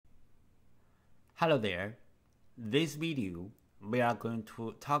Hello there. This video we are going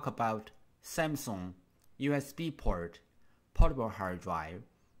to talk about Samsung USB port, portable hard drive,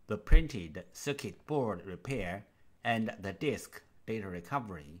 the printed circuit board repair, and the disk data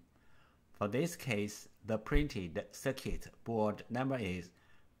recovery. For this case, the printed circuit board number is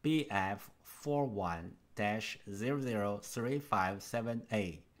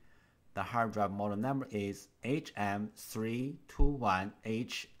BF41-00357A. The hard drive model number is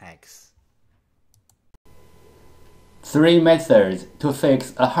HM321HX. 3 methods to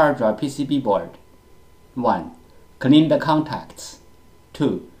fix a hard drive PCB board. 1. Clean the contacts.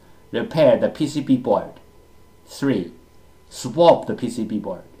 2. Repair the PCB board. 3. Swap the PCB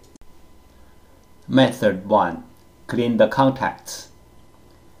board. Method 1. Clean the contacts.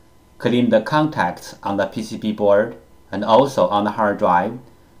 Clean the contacts on the PCB board and also on the hard drive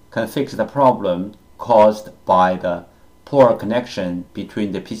can fix the problem caused by the poor connection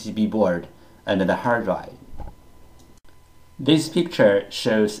between the PCB board and the hard drive. This picture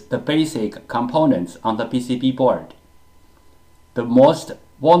shows the basic components on the PCB board. The most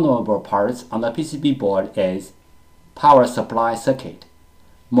vulnerable parts on the PCB board is power supply circuit,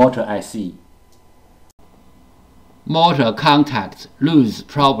 motor IC. Motor contact loose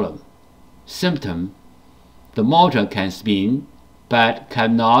problem. Symptom: the motor can spin but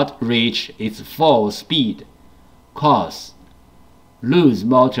cannot reach its full speed. Cause: loose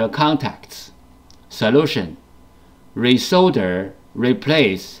motor contacts. Solution: resolder,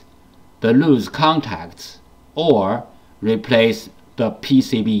 replace the loose contacts or replace the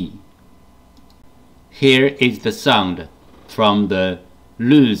PCB. Here is the sound from the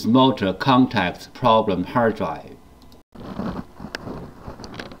loose motor contacts problem hard drive.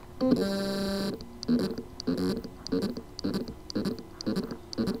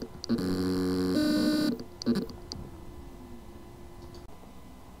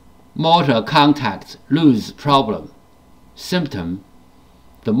 Motor contacts loose problem. Symptom: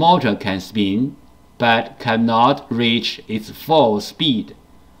 the motor can spin but cannot reach its full speed.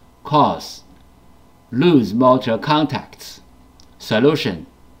 Cause: loose motor contacts. Solution: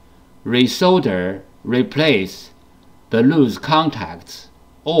 resolder, replace the loose contacts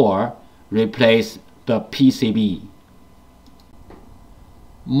or replace the PCB.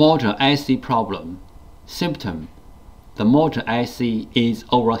 Motor IC problem. Symptom: the motor IC is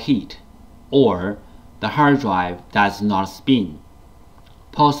overheat or the hard drive does not spin.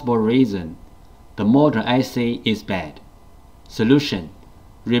 Possible reason: the motor IC is bad. Solution: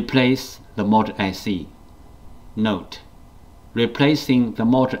 replace the motor IC. Note: replacing the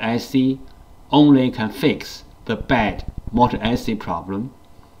motor IC only can fix the bad motor IC problem.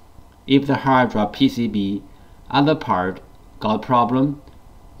 If the hard drive PCB other part got problem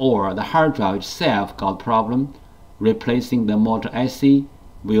or the hard drive itself got problem, replacing the motor IC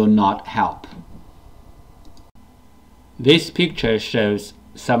will not help. This picture shows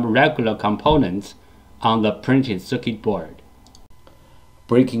some regular components on the printed circuit board.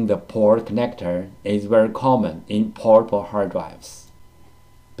 Breaking the port connector is very common in portable hard drives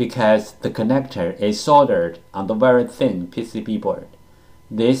because the connector is soldered on the very thin PCB board.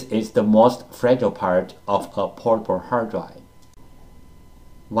 This is the most fragile part of a portable hard drive.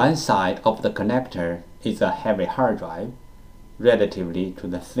 One side of the connector is a heavy hard drive relatively to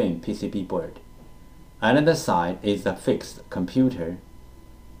the thin PCB board. Another side is a fixed computer.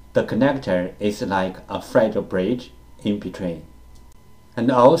 The connector is like a fragile bridge in between.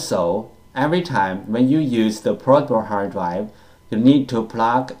 And also, every time when you use the portable hard drive, you need to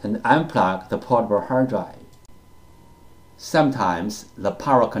plug and unplug the portable hard drive. Sometimes the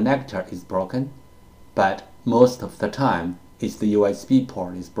power connector is broken, but most of the time it's the USB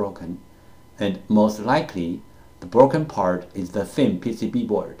port is broken, and most likely the broken part is the thin PCB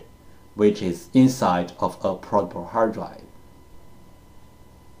board, which is inside of a portable hard drive.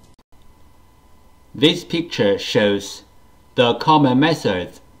 This picture shows the common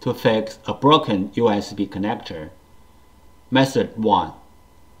methods to fix a broken USB connector. Method 1.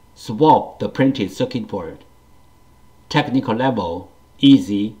 Swap the printed circuit board. Technical level: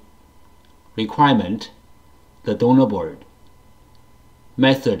 easy. Requirement: the donor board.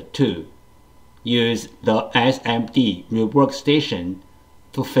 Method 2. Use the SMD rework station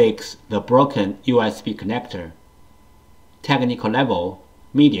to fix the broken USB connector. Technical level: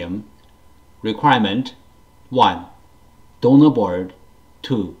 medium. Requirement: 1. Donor board.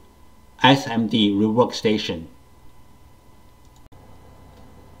 2. SMD rework station.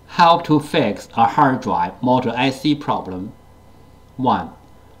 How to fix a hard drive motor IC problem. 1.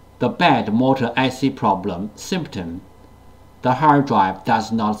 The bad motor IC problem. Symptom: the hard drive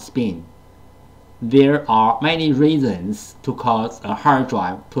does not spin. There are many reasons to cause a hard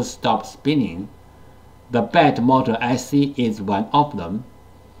drive to stop spinning, the bad motor IC is one of them.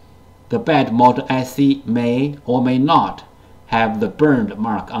 The bad motor IC may or may not have the burned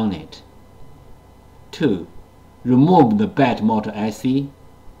mark on it. 2. Remove the bad motor IC.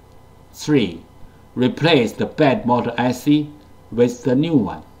 3. Replace the bad motor IC with the new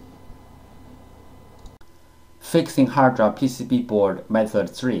one. Fixing hard drive PCB board method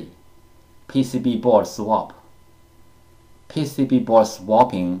 3. PCB board swap. PCB board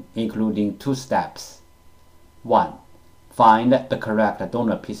swapping including 2 steps. 1. Find the correct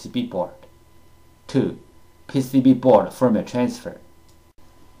donor PCB board. 2. PCB board firmware transfer.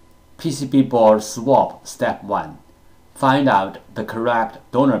 PCB board swap step 1. Find out the correct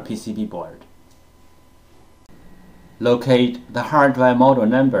donor PCB board. Locate the hard drive model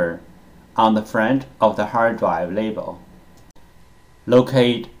number on the front of the hard drive label.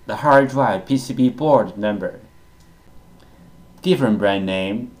 Locate the hard drive PCB board number. Different brand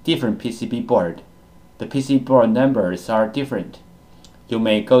name, different PCB board. The PCB board numbers are different. You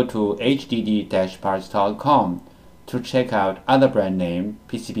may go to hddparts.com to check out other brand name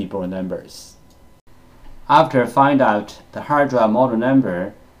PCB board numbers. After find out the hard drive model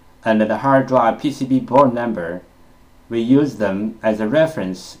number and the hard drive PCB board number, we use them as a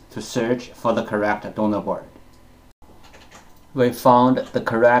reference to search for the correct donor board. We found the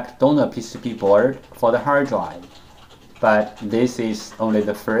correct donor PCB board for the hard drive, but this is only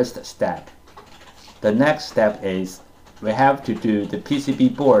the first step. The next step is we have to do the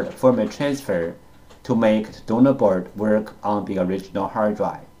PCB board firmware transfer to make the donor board work on the original hard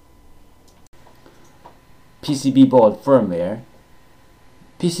drive. PCB board firmware.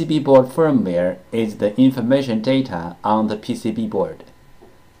 PCB board firmware is the information data on the PCB board.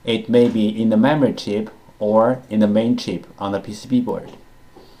 It may be in the memory chip or in the main chip on the PCB board.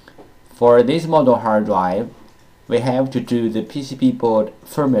 For this model hard drive, we have to do the PCB board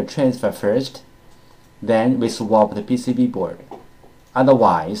firmware transfer first, then we swap the PCB board.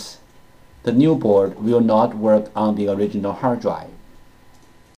 Otherwise, the new board will not work on the original hard drive.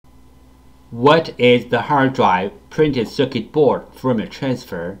 What is the hard drive printed circuit board firmware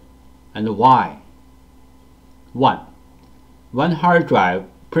transfer and why? 1. One hard drive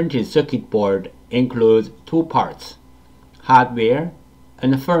printed circuit board includes 2 parts, hardware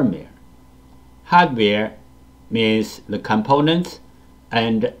and firmware. Hardware means the components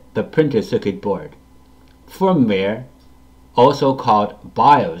and the printed circuit board. Firmware, also called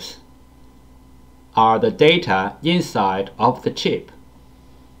BIOS, are the data inside of the chip.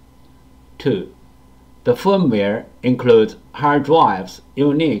 2. The firmware includes hard drive's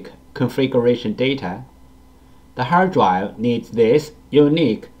unique configuration data. The hard drive needs this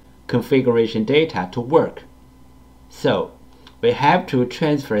unique configuration data to work. So, we have to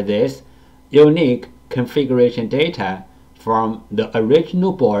transfer this unique configuration data from the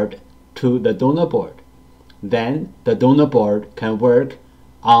original board to the donor board. Then the donor board can work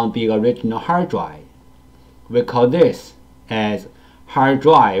on the original hard drive. We call this as hard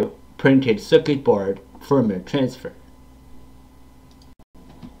drive printed circuit board firmware transfer.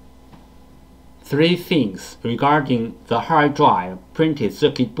 3 things regarding the hard drive printed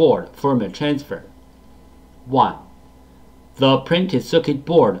circuit board firmware transfer. 1. The printed circuit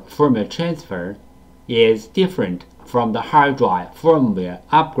board firmware transfer is different from the hard drive firmware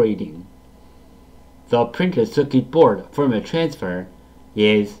upgrading. The printed circuit board firmware transfer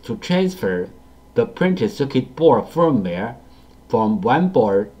is to transfer the printed circuit board firmware from one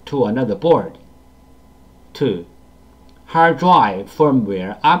board to another board. 2. Hard drive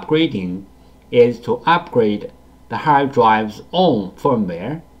firmware upgrading is to upgrade the hard drive's own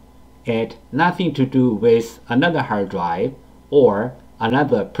firmware. It has nothing to do with another hard drive or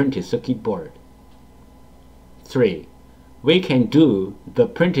another printed circuit board. 3. We can do the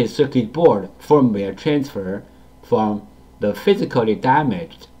printed circuit board firmware transfer from the physically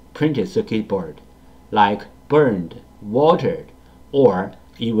damaged printed circuit board, like burned, watered, or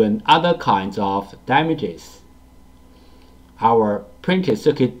even other kinds of damages. Our printed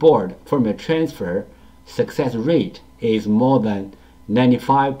circuit board firmware transfer success rate is more than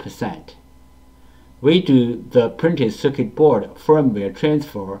 95%. We do the printed circuit board firmware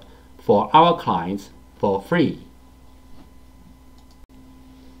transfer for our clients for free.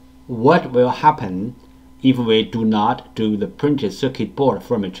 What will happen if we do not do the printed circuit board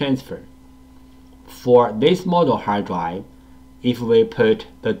firmware transfer? For this model hard drive, if we put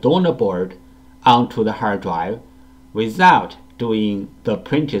the donor board onto the hard drive without doing the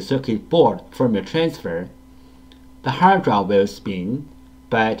printed circuit board firmware transfer, the hard drive will spin,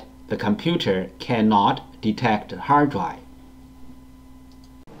 but the computer cannot detect the hard drive.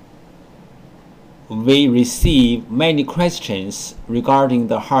 we receive many questions regarding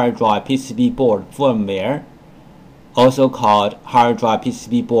the hard drive PCB board firmware, also called hard drive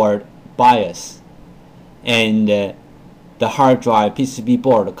PCB board BIOS, and the hard drive PCB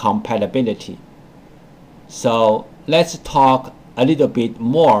board compatibility. So let's talk a little bit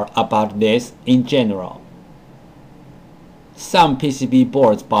more about this in general. Some PCB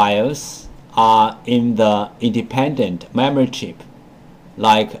boards BIOS are in the independent memory chip,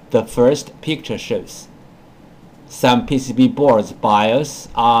 like the first picture shows. Some PCB boards BIOS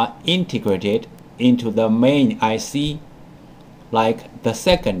are integrated into the main IC, like the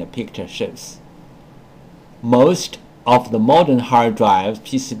second picture shows. Most of the modern hard drive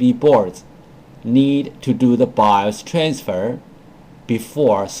PCB boards need to do the BIOS transfer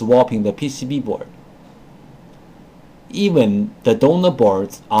before swapping the PCB board. Even the donor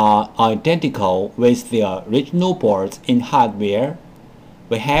boards are identical with the original boards in hardware.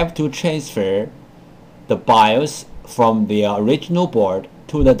 We have to transfer the BIOS from the original board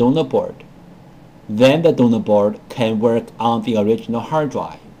to the donor board. Then the donor board can work on the original hard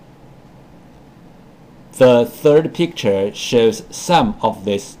drive. The third picture shows some of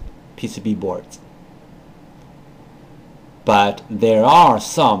these PCB boards. But there are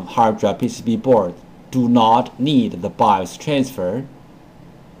some hard drive PCB boards do not need the BIOS transfer.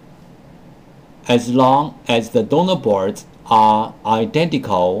 As long as the donor boards are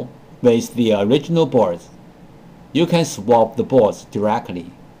identical with the original boards, you can swap the boards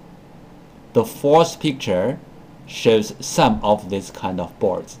directly. The fourth picture shows some of these kind of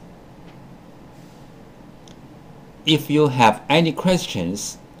boards. If you have any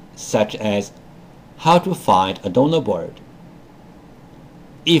questions, such as how to find a donor board,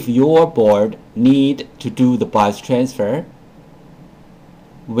 if your board need to do the BIOS transfer,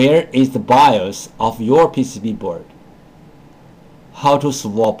 where is the BIOS of your PCB board, how to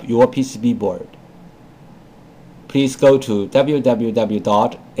swap your PCB board, please go to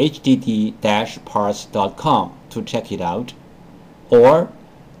www.hdd-parts.com to check it out, or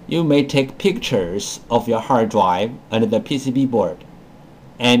you may take pictures of your hard drive and the PCB board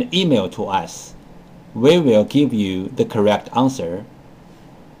and email to us. We will give you the correct answer.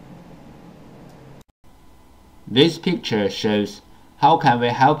 This picture shows how can we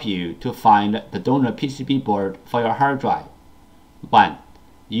help you to find the donor PCB board for your hard drive. 1.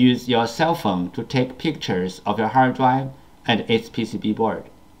 Use your cell phone to take pictures of your hard drive and its PCB board.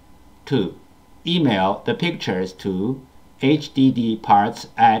 2. Email the pictures to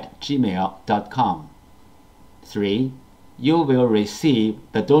hddparts@gmail.com. 3. You will receive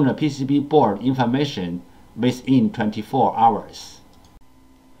the donor PCB board information within 24 hours.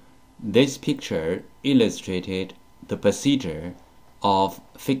 This picture illustrated the procedure of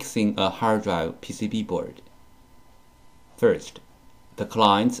fixing a hard drive PCB board. First, the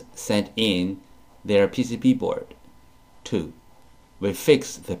clients send in their PCB board. 2. We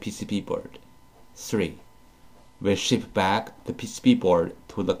fix the PCB board. 3. We ship back the PCB board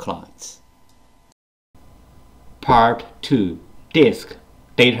to the clients. Part 2. Disk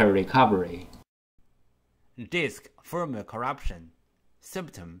Data Recovery. Disk firmware corruption.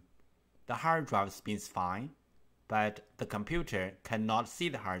 Symptom: the hard drive spins fine, but the computer cannot see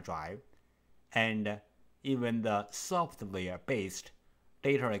the hard drive, and even the software-based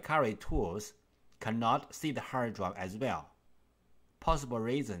data recovery tools cannot see the hard drive as well. Possible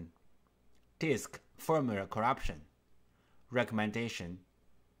reason: disk firmware corruption. Recommendation: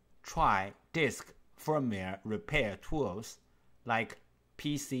 try disk firmware repair tools like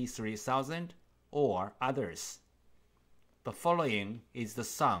PC3000 or others. The following is the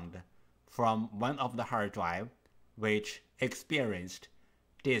sound from one of the hard drive which experienced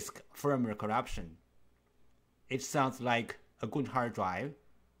disk firmware corruption. It sounds like a good hard drive,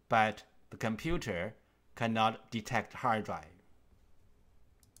 but the computer cannot detect hard drive.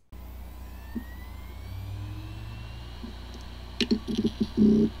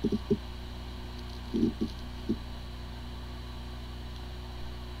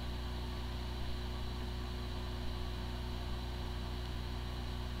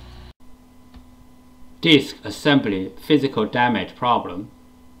 Disk assembly physical damage problem.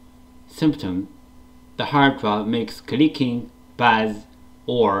 Symptom: the hard drive makes clicking, buzz,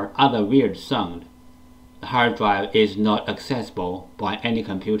 or other weird sound. The hard drive is not accessible by any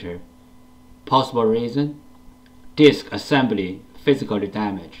computer. Possible reason: disk assembly physically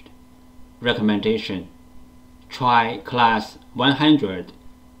damaged. Recommendation: try class 100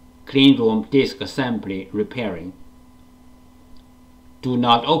 cleanroom disk assembly repairing. Do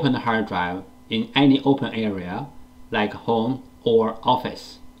not open the hard drive in any open area like home or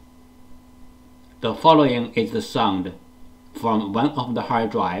office. The following is the sound from one of the hard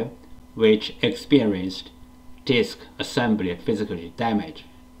drive which experienced disk assembly physical damage.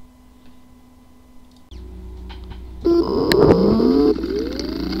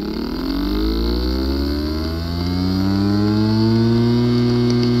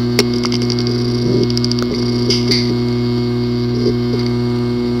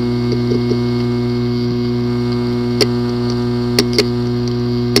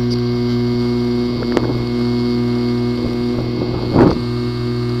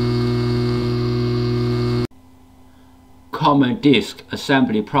 Common disk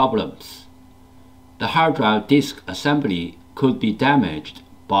assembly problems. The hard drive disk assembly could be damaged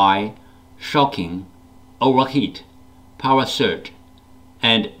by shocking, overheat, power surge,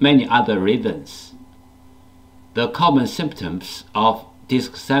 and many other reasons. The common symptoms of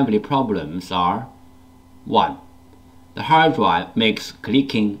disk assembly problems are: 1. The hard drive makes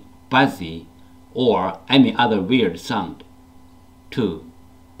clicking, buzzy, or any other weird sound. 2.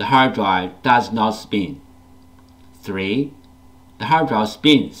 The hard drive does not spin. 3. The hard drive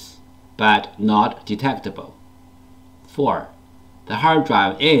spins, but not detectable. 4. The hard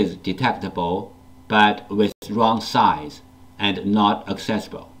drive is detectable, but with wrong size and not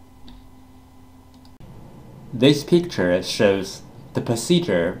accessible. This picture shows the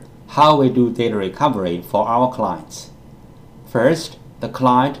procedure how we do data recovery for our clients. First, the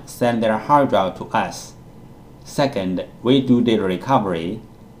client sends their hard drive to us. Second, we do data recovery.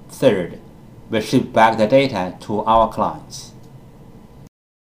 Third, we ship back the data to our clients.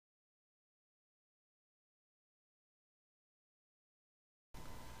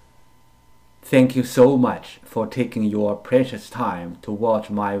 Thank you so much for taking your precious time to watch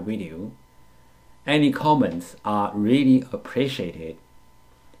my video. Any comments are really appreciated.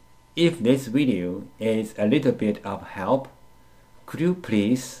 If this video is a little bit of help, could you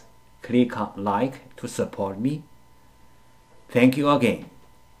please click on like to support me? Thank you again.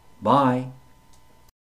 Bye.